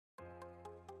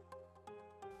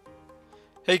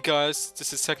Hey guys,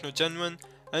 this is Techno Genuine,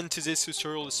 and today's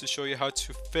tutorial is to show you how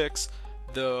to fix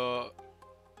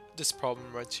this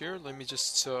problem right here. Let me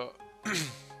just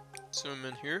zoom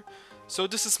in here. So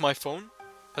this is my phone,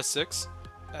 S6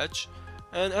 Edge,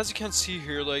 and as you can see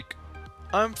here, like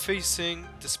I'm facing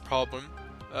this problem,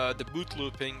 the boot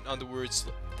looping. In other words,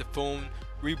 the phone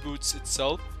reboots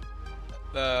itself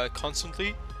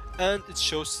constantly, and it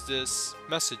shows this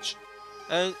message.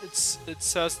 And it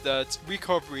says that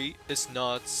recovery is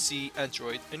not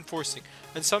Seandroid enforcing,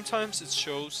 and sometimes it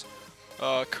shows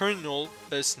kernel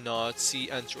is not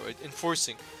Seandroid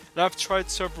enforcing. And I've tried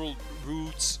several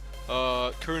roots,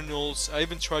 kernels. I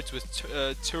even tried with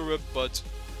Tirib, but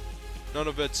none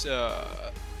of it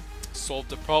solved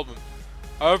the problem.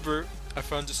 However, I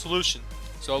found a solution,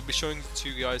 so I'll be showing it to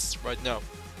you guys right now.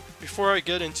 Before I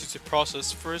get into the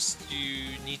process, first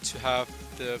you need to have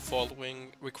the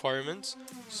following requirements.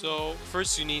 So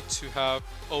first you need to have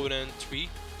ODN 3,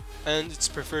 and it's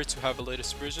preferred to have a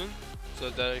latest version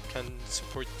so that it can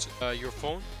support your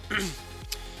phone.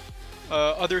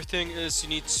 Other thing is you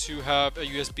need to have a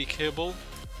USB cable,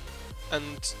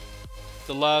 and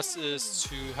the last is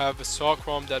to have a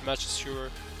SOC-ROM that matches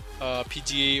your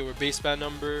PDA or baseband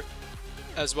number,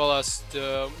 as well as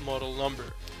the model number.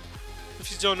 If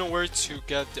you don't know where to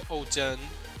get the ODN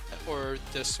or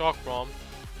the SOC-ROM,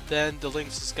 then the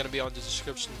links is going to be on the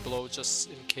description below just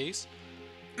in case.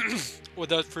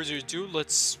 Without further ado,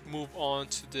 let's move on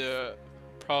to the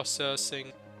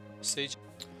processing stage.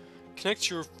 Connect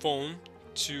your phone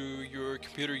to your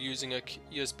computer using a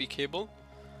USB cable.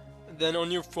 Then on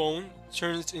your phone,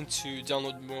 turn it into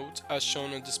download mode as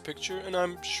shown in this picture, and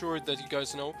I'm sure that you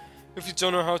guys know. If you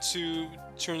don't know how to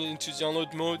turn it into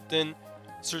download mode, then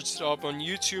search it up on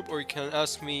YouTube, or you can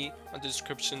ask me on the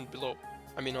description below.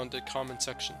 I mean on the comment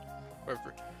section,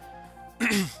 wherever.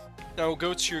 Now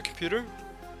go to your computer,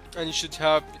 and you should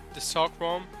have the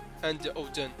SOC-ROM and the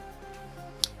ODN.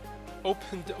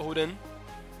 Open the ODN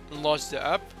and launch the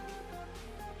app.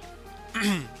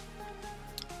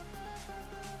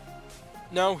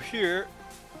 Now here,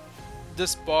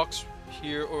 this box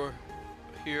here or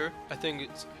here, I think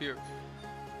it's here.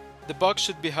 The box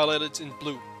should be highlighted in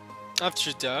blue.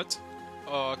 After that,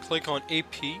 click on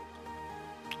AP,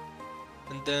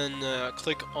 and then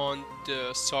click on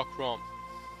the SOC-ROM.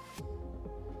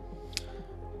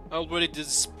 I already did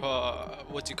this,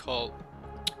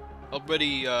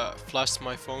 already flashed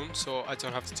my phone, so I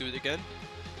don't have to do it again.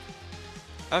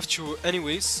 After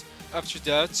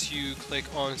that, you click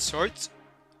on Start,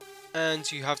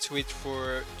 and you have to wait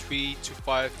for 3 to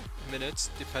 5 minutes,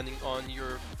 depending on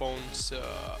your phone's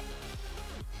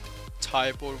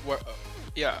type or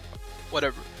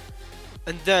whatever.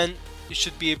 And then you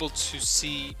should be able to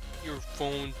see your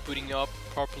phone booting up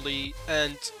properly,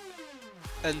 and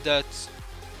that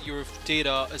your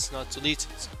data is not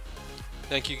deleted.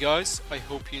 Thank you guys, I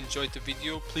hope you enjoyed the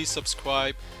video. Please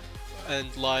subscribe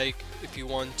and like if you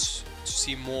want to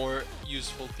see more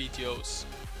useful videos.